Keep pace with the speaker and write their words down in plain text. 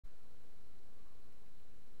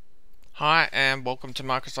Hi and welcome to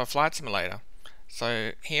Microsoft Flight Simulator.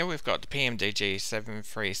 So here we've got the PMDG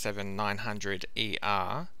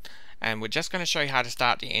 737-900ER and we're just going to show you how to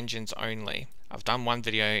start the engines only. I've done one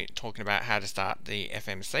video talking about how to start the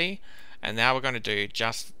FMC and now we're going to do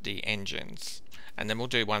just the engines, and then we'll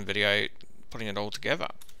do one video putting it all together.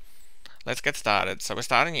 Let's get started. So we're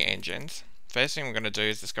starting the engines. First thing we're going to do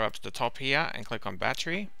is just go up to the top here and click on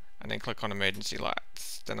battery and then click on emergency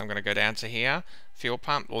lights. Then I'm going to go down to here, fuel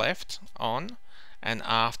pump left on and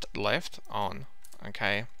aft left on.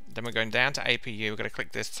 Okay, then we're going down to APU. We're going to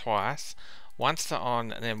click this twice, once to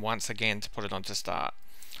on and then once again to put it on to start.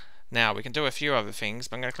 Now we can do a few other things,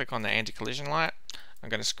 but I'm going to click on the anti-collision light. I'm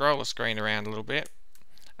going to scroll the screen around a little bit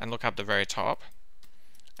and look up the very top.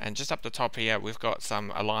 And just up the top here we've got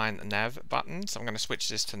some align nav buttons. I'm going to switch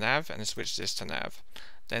this to nav and switch this to nav.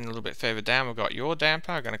 Then a little bit further down we've got your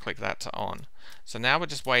damper. I'm going to click that to on. So now we're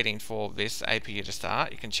just waiting for this APU to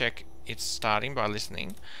start. You can check it's starting by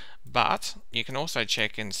listening, but you can also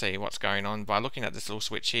check and see what's going on by looking at this little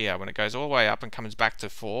switch here. When it goes all the way up and comes back to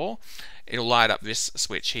 4, it'll light up this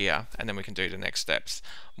switch here, and then we can do the next steps.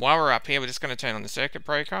 While we're up here we're just going to turn on the circuit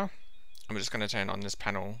breaker and we're just going to turn on this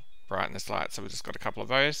panel brightness light. So we've just got a couple of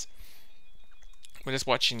those. We're just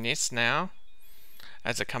watching this now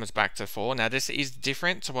as it comes back to 4. Now this is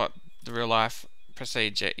different to what the real life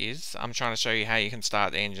procedure is. I'm trying to show you how you can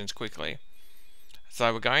start the engines quickly.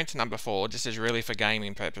 So we're going to number 4. This is really for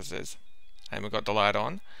gaming purposes, and we've got the light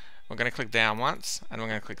on. We're going to click down once and we're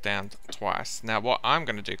going to click down twice. Now what I'm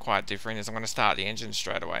going to do quite different is I'm going to start the engine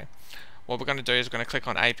straight away. What we're going to do is we're going to click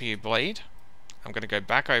on APU bleed. I'm going to go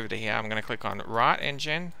back over to here. I'm going to click on right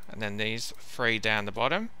engine and then these 3 down the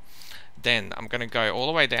bottom. Then I'm going to go all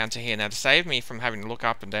the way down to here. Now to save me from having to look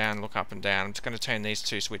up and down, I'm just going to turn these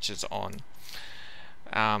 2 switches on.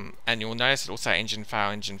 And you'll notice it will say engine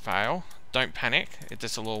fail, engine fail. Don't panic,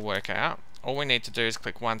 this will all work out. All we need to do is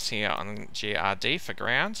click once here on GRD for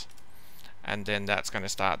ground, and then that's going to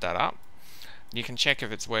start that up. You can check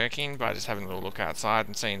if it's working by just having a little look outside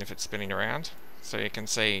and seeing if it's spinning around. So you can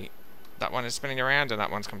see that one is spinning around and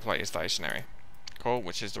that one's completely stationary. Cool,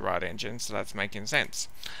 which is the right engine, so that's making sense.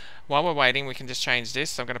 While we're waiting we can just change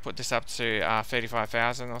this. So I'm going to put this up to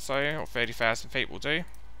 35,000 or so, or 30,000 feet will do.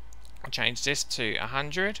 I'll change this to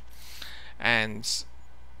 100, and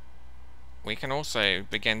we can also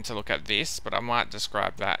begin to look at this, but I might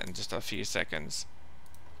describe that in just a few seconds.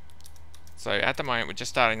 So at the moment we're just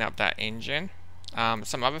starting up that engine.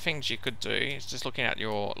 Some other things you could do is just looking at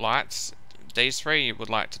your lights. These 3 you would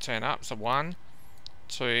like to turn up, so 1,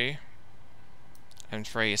 2 and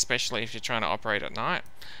 3, especially if you're trying to operate at night.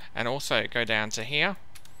 And also go down to here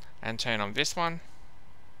and turn on this one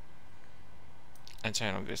and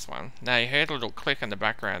turn on this one. Now you heard a little click in the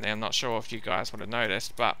background there. I'm not sure if you guys would have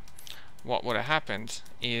noticed, but what would have happened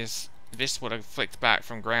is this would have flicked back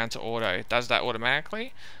from ground to auto. It does that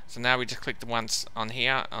automatically. So now we just click the once on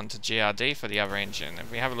here onto GRD for the other engine.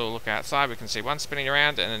 If we have a little look outside we can see one spinning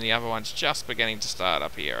around and then the other one's just beginning to start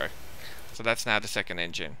up here. So that's now the second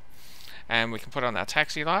engine. And we can put on our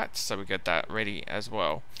taxi lights, so we get that ready as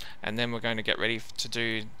well. And then we're going to get ready to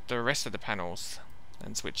do the rest of the panels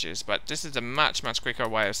and switches. But this is a much quicker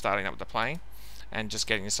way of starting up the plane and just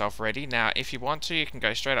getting yourself ready. Now if you want to, you can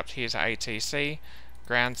go straight up here to ATC,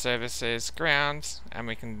 ground services, ground, and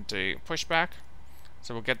we can do pushback.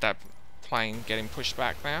 So we'll get that plane getting pushed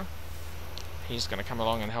back now. He's going to come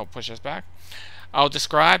along and help push us back. I'll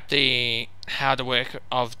describe how the work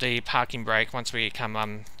of the parking brake once we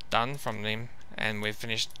come done from them and we've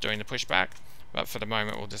finished doing the pushback, but for the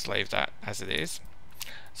moment we'll just leave that as it is.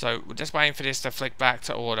 So we're just waiting for this to flick back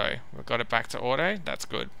to auto. We've got it back to auto, that's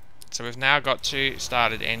good. So we've now got 2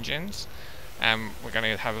 started engines and we're going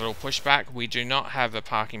to have a little pushback. We do not have a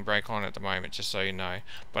parking brake on at the moment, just so you know,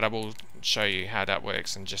 but I will show you how that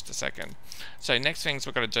works in just a second. So next things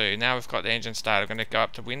we're going to do, now we've got the engine started, we're going to go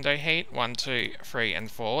up to window heat, 1, 2, 3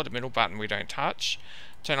 and 4. The middle button we don't touch.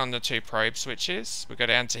 Turn on the 2 probe switches. We go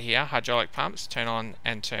down to here, hydraulic pumps, turn on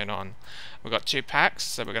and turn on. We've got 2 packs,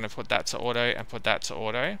 so we're going to put that to auto and put that to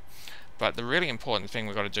auto. But the really important thing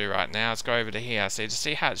we've got to do right now is go over to here. So you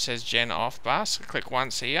see how it says gen off bus? Click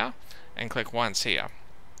once here and click once here.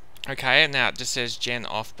 Okay, and now it just says gen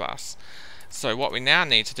off bus. So what we now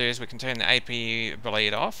need to do is we can turn the APU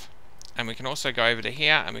bleed off, and we can also go over to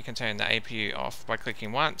here and we can turn the APU off by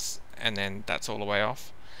clicking once, and then that's all the way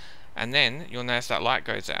off. And then you'll notice that light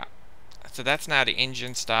goes out. So that's now the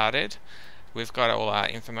engine started. We've got all our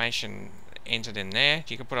information entered in there.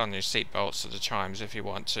 You can put on your seat belts or the chimes if you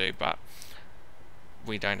want to, but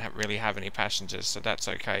we don't really have any passengers, so that's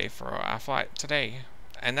okay for our flight today.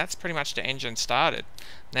 and that's pretty much the engine started.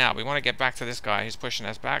 Now we want to get back to this guy who's pushing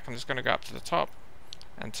us back. I'm just going to go up to the top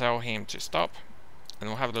and tell him to stop, and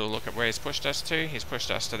we'll have a little look at where he's pushed us to. He's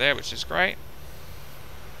pushed us to there, which is great.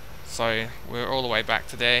 So we're all the way back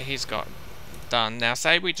to there. He's got done. Now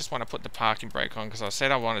say we just want to put the parking brake on, because I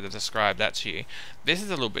said I wanted to describe that to you. This is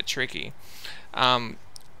a little bit tricky.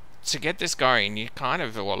 To get this going, you kind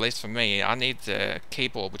of, or at least for me, I need the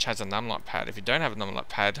keyboard which has a numlock pad. If you don't have a numlock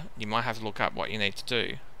pad, you might have to look up what you need to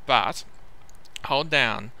do. But hold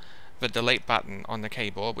down the delete button on the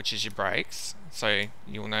keyboard, which is your brakes. So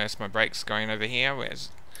you'll notice my brakes going over here, whereas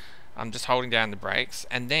I'm just holding down the brakes,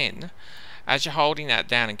 and then as you're holding that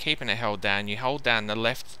down and keeping it held down, you hold down the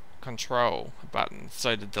left control button.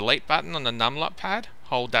 So the delete button on the numlock pad,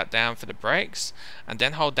 hold that down for the brakes, and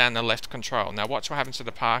then hold down the left control. Now watch what happens to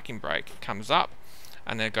the parking brake. It comes up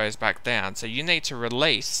and then it goes back down. So you need to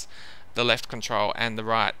release the left control and the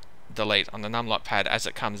right delete on the numlock pad as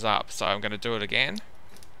it comes up. So I'm going to do it again,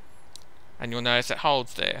 and you'll notice it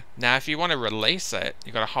holds there. Now if you want to release it,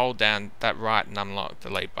 you've got to hold down that right numlock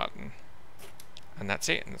delete button, and that's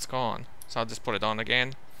it, and it's gone. So I'll just put it on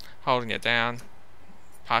again, holding it down,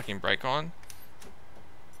 parking brake on,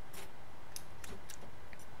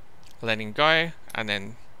 letting go, and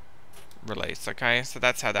then release. Okay, so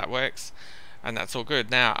that's how that works, and that's all good.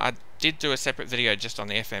 Now I did do a separate video just on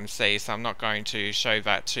the FMC, so I'm not going to show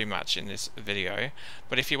that too much in this video,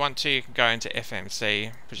 but if you want to, you can go into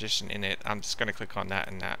FMC, position in it. I'm just going to click on that,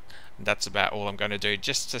 and that's about all I'm going to do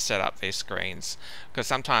just to set up these screens, because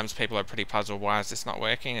sometimes people are pretty puzzled, why is this not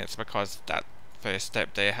working? It's because that first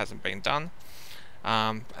step there hasn't been done.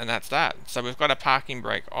 And that's that. So we've got a parking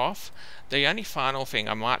brake off. The only final thing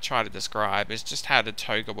I might try to describe is just how the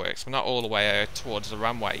toga works. We're not all the way towards the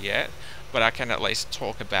runway yet, but I can at least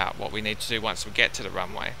talk about what we need to do once we get to the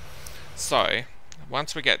runway. So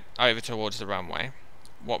once we get over towards the runway,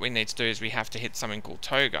 what we need to do is we have to hit something called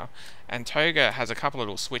toga, and toga has a couple of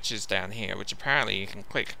little switches down here which apparently you can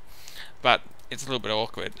click, but it's a little bit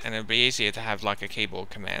awkward, and it'd be easier to have like a keyboard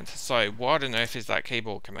command. So what on earth is that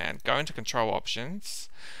keyboard command? Go into control options,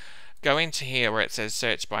 go into here where it says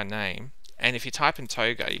search by name, and if you type in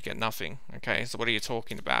toga you get nothing. Okay, so what are you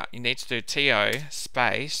talking about? You need to do TO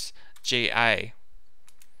space GA.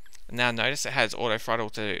 Now notice it has auto throttle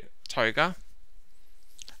to toga,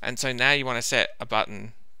 and so now you want to set a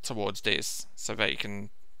button towards this so that you can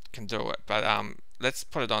do it. But let's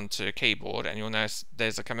put it onto keyboard, and you'll notice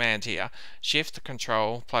there's a command here, shift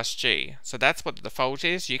control plus G. So that's what the default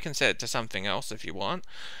is. You can set it to something else if you want,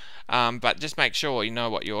 but just make sure you know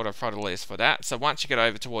what your auto throttle is for that. So once you get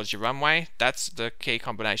over towards your runway, that's the key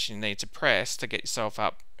combination you need to press to get yourself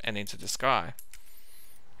up and into the sky.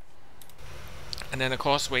 And then of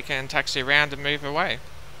course we can taxi around and move away.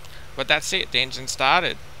 But that's it, the engine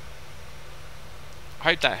started. I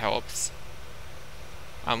hope that helps.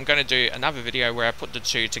 I'm going to do another video where I put the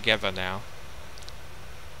two together now.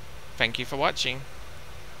 Thank you for watching.